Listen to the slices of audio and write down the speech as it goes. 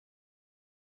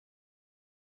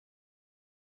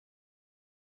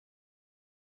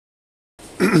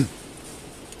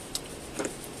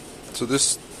So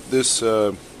this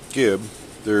gib,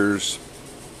 there's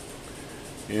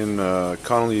in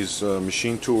Connolly's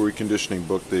machine tool reconditioning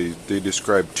book, they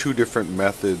describe two different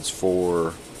methods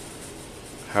for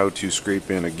how to scrape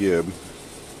in a gib.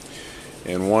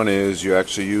 And one is you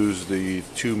actually use the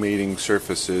two mating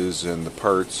surfaces and the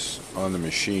parts on the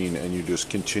machine, and you just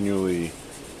continually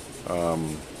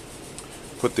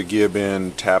put the gib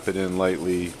in, tap it in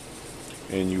lightly,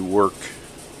 and you work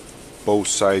both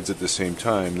sides at the same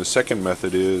time. The second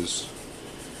method is,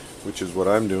 which is what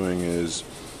I'm doing, is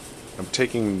I'm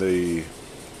taking this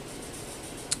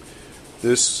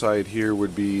side here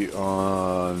would be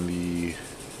on the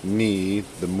knee,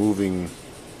 the moving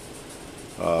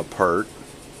part.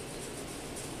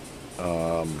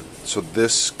 So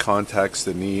this contacts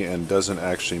the knee and doesn't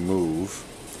actually move,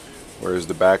 whereas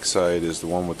the back side is the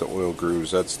one with the oil grooves.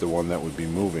 That's the one that would be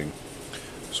moving.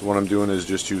 So what I'm doing is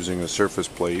just using a surface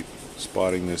plate,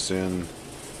 spotting this in,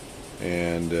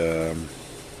 and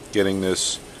getting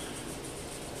this.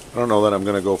 I don't know that I'm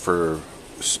going to go for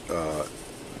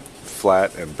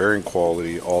flat and bearing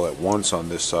quality all at once on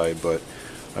this side, but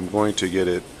I'm going to get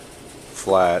it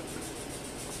flat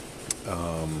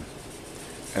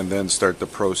and then start the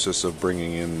process of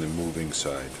bringing in the moving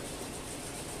side.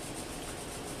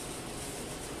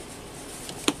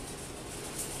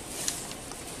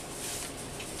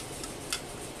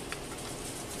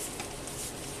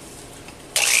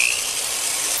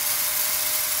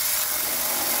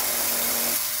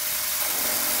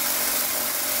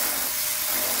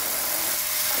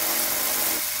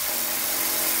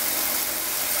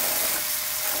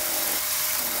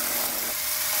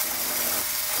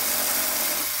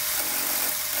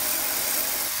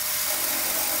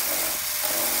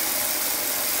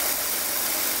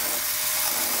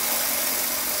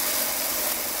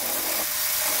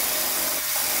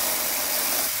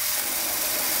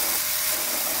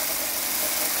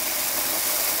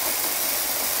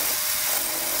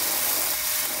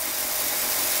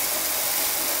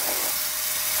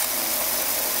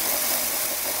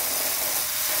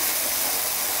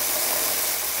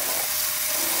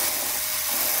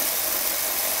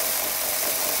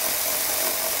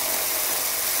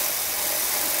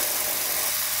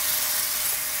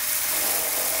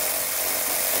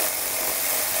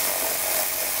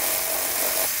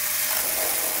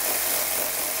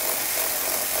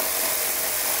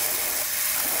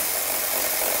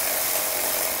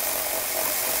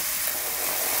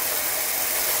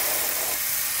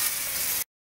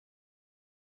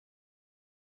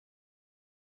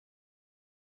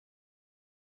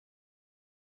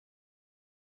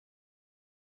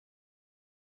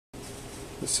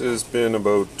 This has been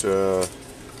about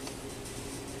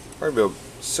probably about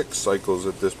 6 cycles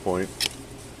at this point,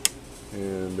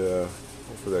 and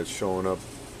hopefully that's showing up.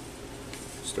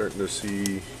 Starting to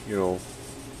see, you know,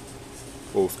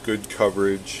 both good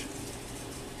coverage.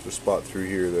 The spot through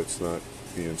here that's not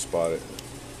being spotted,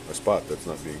 a spot that's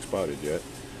not being spotted yet,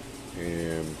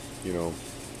 and you know,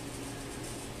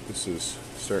 this is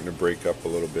starting to break up a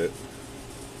little bit.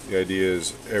 The idea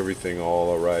is everything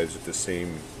all arrives at the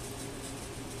same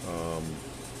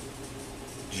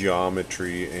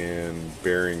geometry and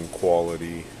bearing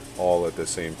quality all at the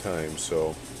same time.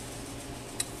 So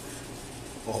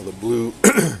all the blue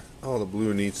all the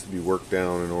blue needs to be worked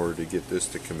down in order to get this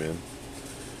to come in.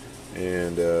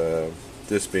 And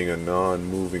this being a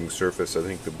non-moving surface, I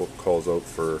think the book calls out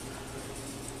for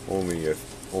only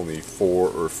 4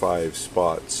 or 5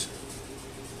 spots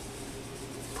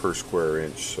per square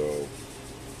inch. So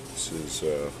this is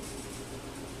a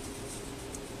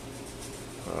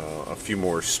few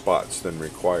more spots than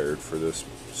required for this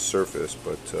surface,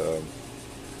 but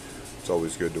it's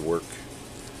always good to work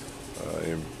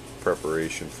in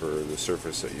preparation for the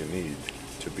surface that you need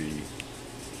to be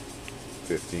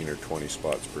 15 or 20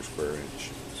 spots per square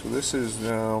inch. So this is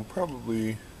now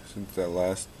probably, since that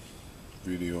last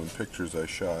video and pictures I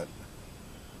shot,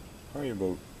 probably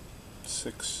about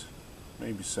 6,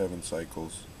 maybe 7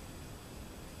 cycles,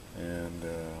 and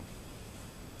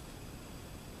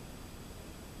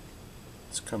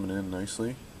it's coming in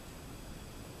nicely.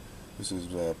 This is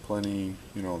plenty,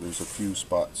 you know, there's a few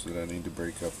spots that I need to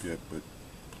break up yet, but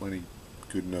plenty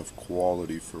good enough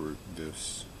quality for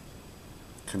this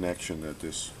connection that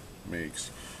this makes.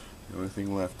 The only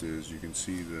thing left is, you can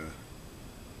see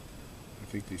I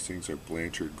think these things are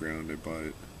Blanchard ground. I bought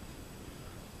it,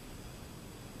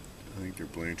 I think they're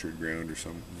Blanchard ground or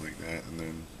something like that, and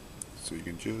then so you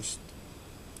can just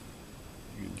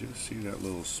see that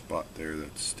little spot there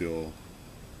that's still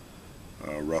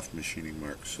rough machining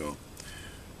marks. So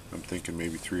I'm thinking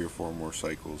maybe 3 or 4 more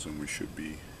cycles and we should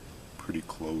be pretty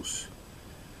close.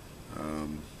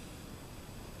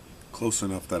 Close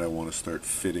enough that I want to start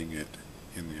fitting it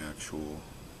in the actual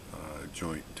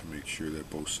joint to make sure that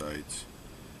both sides,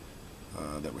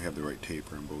 that we have the right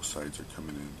taper and both sides are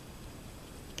coming in.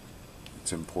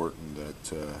 It's important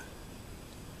that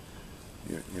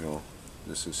you know,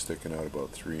 this is sticking out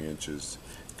about 3 inches.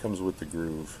 It comes with the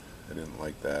groove. I didn't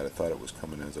like that. I thought it was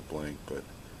coming as a blank, but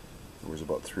there was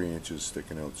about 3 inches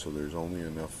sticking out, so there's only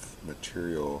enough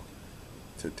material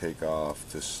to take off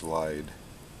to slide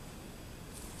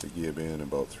the gib in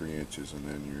about 3 inches, and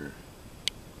then you're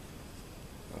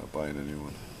buying a new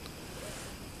one.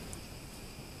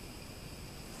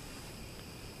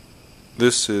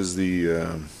 This is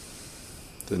the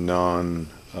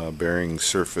non-bearing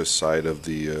surface side of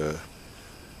the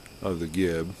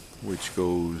gib, which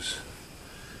goes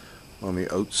on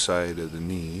the outside of the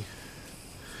knee.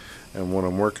 And what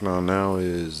I'm working on now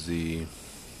is the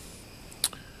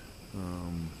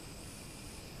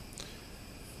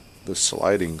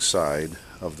sliding side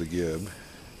of the gib.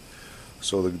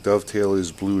 So the dovetail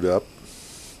is blued up,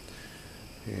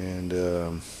 and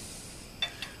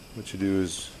what you do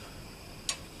is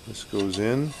this goes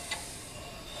in,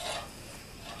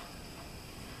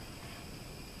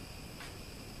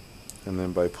 and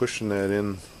then by pushing that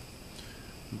in,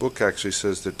 the book actually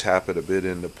says to tap it a bit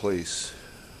into place.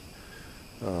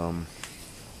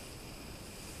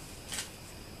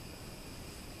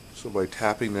 So by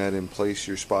tapping that in place,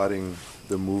 you're spotting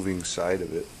the moving side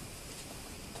of it.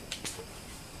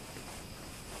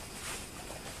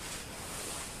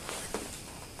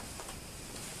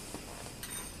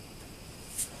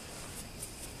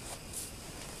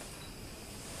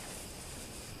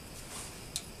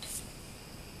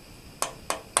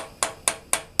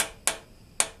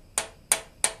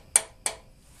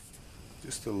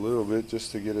 Just a little bit,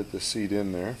 just to get it to seat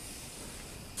in there.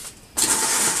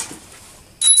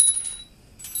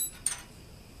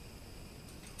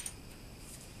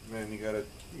 And then you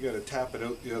gotta tap it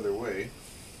out the other way.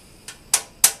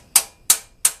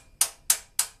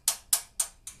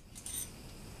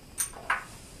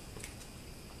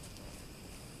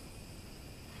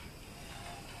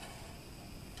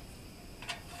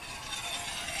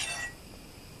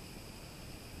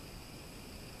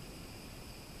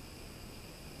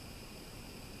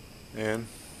 And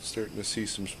starting to see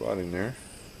some spotting there.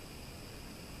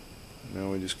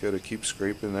 Now we just got to keep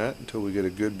scraping that until we get a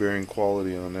good bearing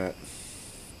quality on that.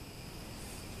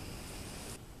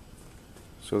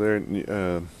 So there,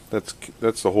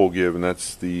 that's the whole gib, and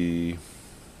that's the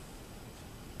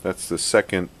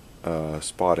second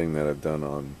spotting that I've done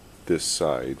on this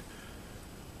side.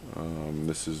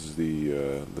 This is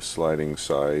the sliding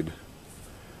side,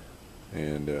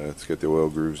 and it's got the oil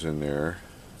grooves in there.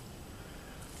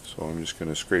 So I'm just going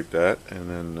to scrape that, and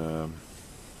then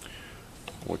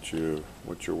what you're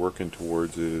working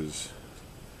towards is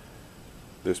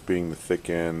this being the thick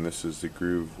end. This is the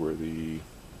groove where the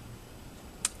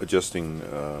adjusting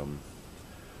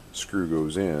screw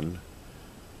goes in.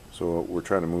 So we're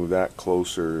trying to move that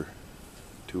closer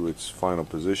to its final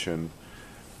position.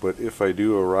 But if I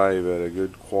do arrive at a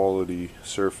good quality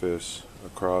surface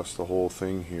across the whole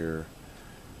thing here,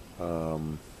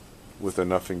 with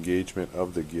enough engagement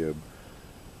of the gib,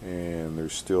 and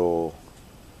there's still,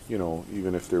 you know,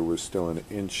 even if there was still an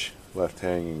inch left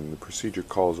hanging, the procedure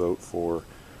calls out for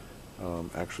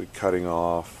actually cutting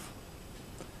off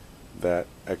that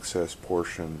excess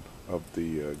portion of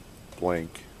the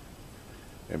blank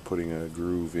and putting a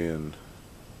groove in.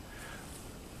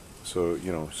 So,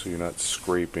 you know, so you're not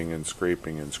scraping and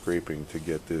scraping and scraping to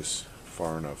get this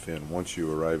far enough in. Once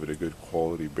you arrive at a good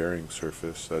quality bearing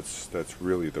surface, that's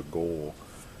really the goal,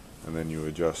 and then you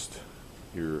adjust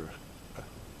your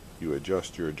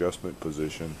adjustment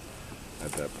position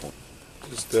at that point.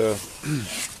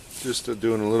 Just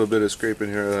doing a little bit of scraping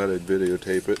here. I thought I'd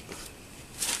videotape it.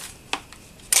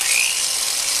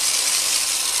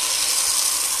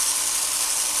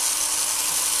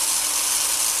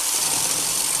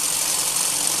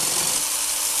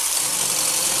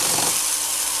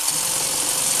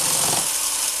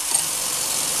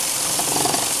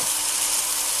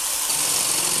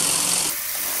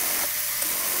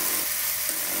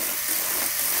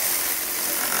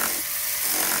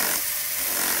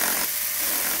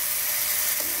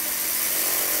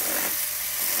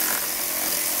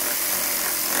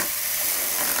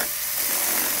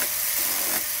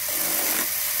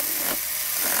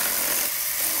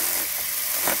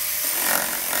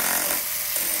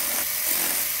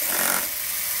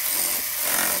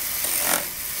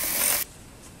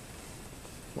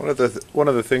 One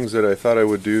of the things that I thought I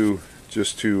would do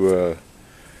just to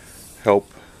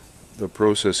help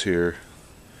process here.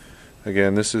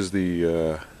 Again, this is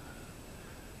the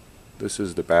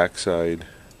backside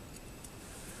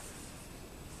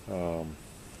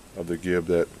of the gib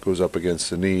that goes up against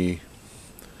the knee,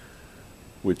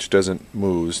 which doesn't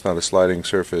move. It's not a sliding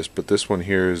surface, but this one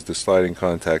here is the sliding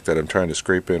contact that I'm trying to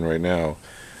scrape in right now.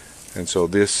 And so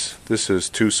this is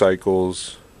 2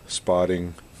 cycles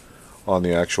spotting on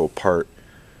the actual part.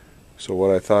 So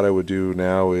what I thought I would do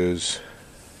now is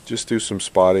just do some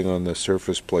spotting on the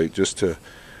surface plate, just to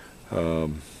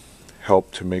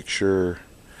help to make sure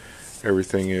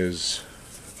everything is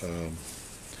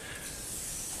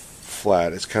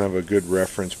flat. It's kind of a good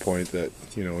reference point that,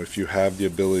 you know, if you have the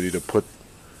ability to put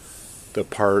the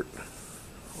part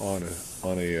on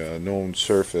a known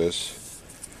surface,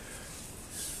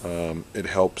 it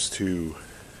helps to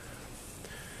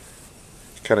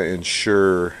kind of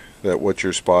ensure that what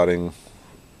you're spotting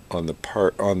on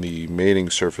the mating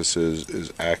surfaces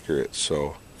is accurate.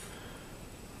 So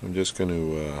I'm just going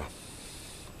to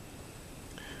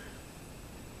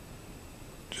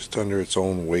just under its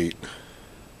own weight,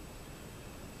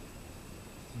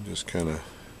 just kind of,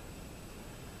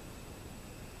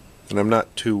 and I'm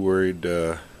not too worried.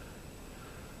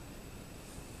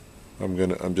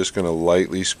 I'm just gonna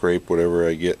lightly scrape whatever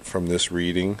I get from this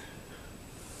reading.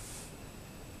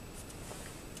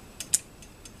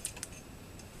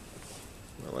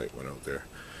 My light went out there.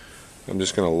 I'm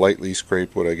just gonna lightly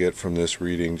scrape what I get from this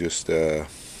reading, just as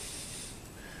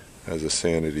a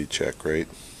sanity check, right?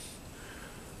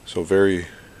 So very,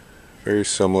 very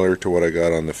similar to what I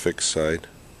got on the fixed side.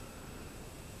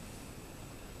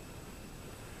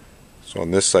 So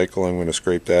on this cycle I'm going to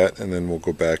scrape that, and then we'll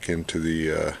go back into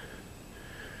the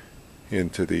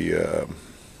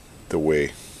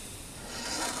way.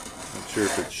 Not sure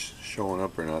if it's showing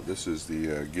up or not. This is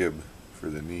the gib for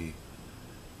the knee,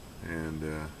 and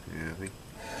yeah, I think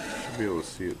you should be able to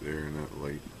see it there in that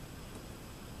light.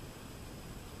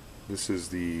 This is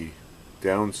the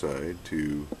downside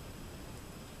to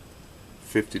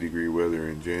 50-degree weather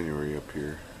in January up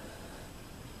here.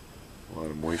 A lot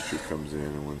of moisture comes in,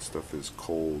 and when stuff is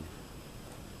cold,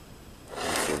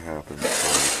 that's what happens.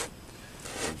 So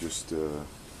I just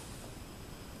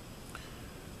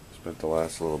spent the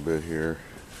last little bit here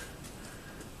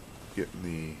getting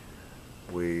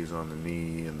the ways on the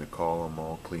knee and the column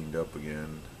all cleaned up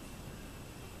again.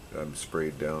 Got them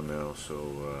sprayed down now,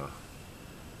 so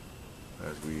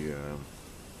as we you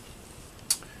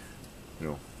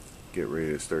know, get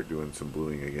ready to start doing some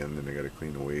bluing again, then I got to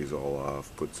clean the ways all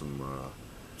off, put some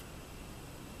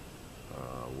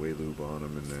way lube on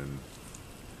them, and then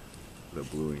the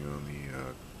bluing on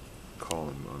the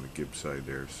column on the gib side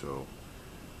there. So,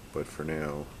 but for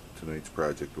now, tonight's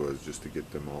project was just to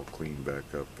get them all cleaned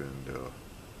back up and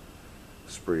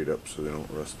sprayed up so they don't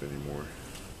rust anymore.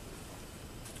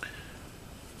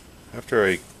 After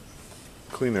I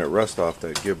clean that rust off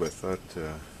that gib, I thought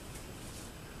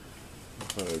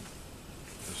I'd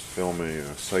just film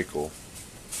a cycle.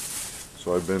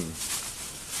 So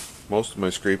most of my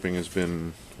scraping has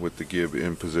been with the gib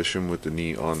in position with the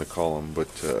knee on the column,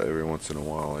 but every once in a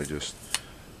while I just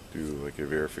do like a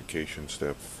verification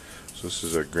step. So this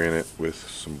is a granite with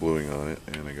some bluing on it,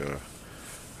 and I got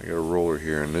a roller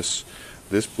here, and this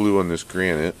blue on this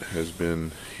granite has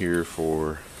been here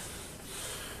for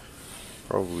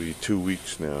probably 2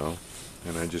 weeks now,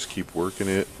 and I just keep working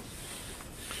it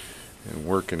and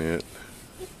working it.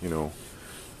 You know,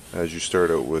 as you start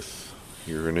out with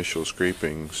your initial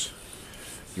scrapings,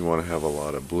 you want to have a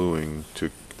lot of bluing to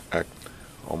act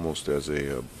almost as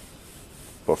a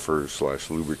buffer /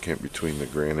 lubricant between the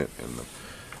granite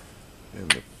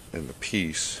and the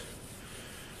piece,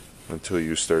 until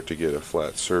you start to get a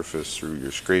flat surface through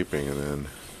your scraping. And then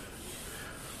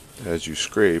as you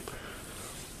scrape,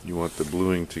 you want the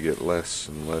bluing to get less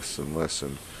and less and less,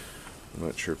 and I'm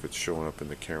not sure if it's showing up in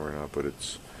the camera or not, but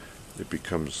it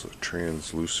becomes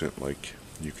translucent, like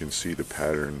you can see the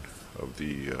pattern of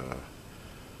the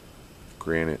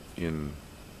granite in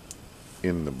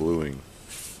the bluing.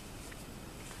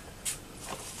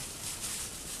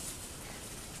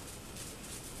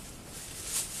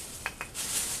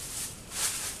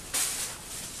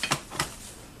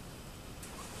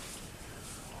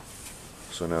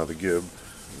 So now the gib,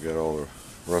 we got all the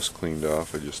rust cleaned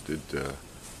off. I just did a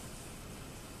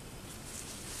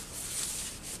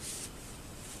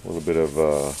little bit of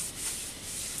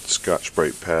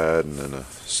Scotch-Brite pad and then a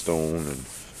stone, and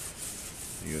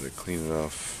you got to clean it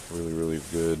off really, really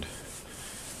good.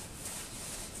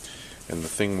 And the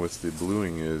thing with the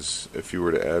bluing is, if you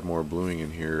were to add more bluing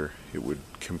in here, it would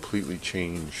completely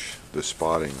change the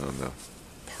spotting on the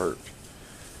part,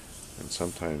 and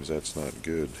sometimes that's not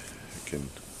good. it can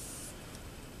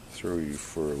throw you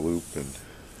for a loop and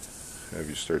have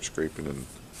you start scraping in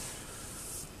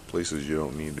places you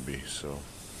don't need to be. So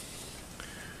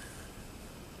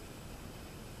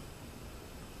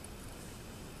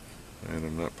and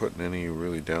I'm not putting any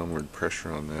really downward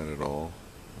pressure on that at all.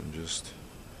 I'm just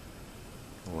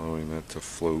allowing that to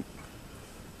float.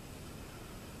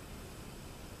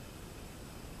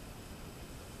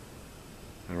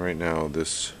 And right now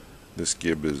this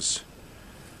gib is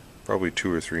probably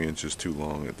 2 or 3 inches too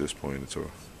long at this point. It's a not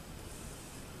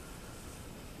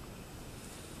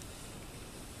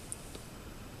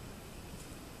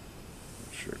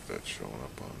sure if that's showing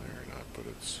up on there or not, but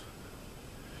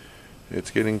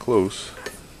it's getting close.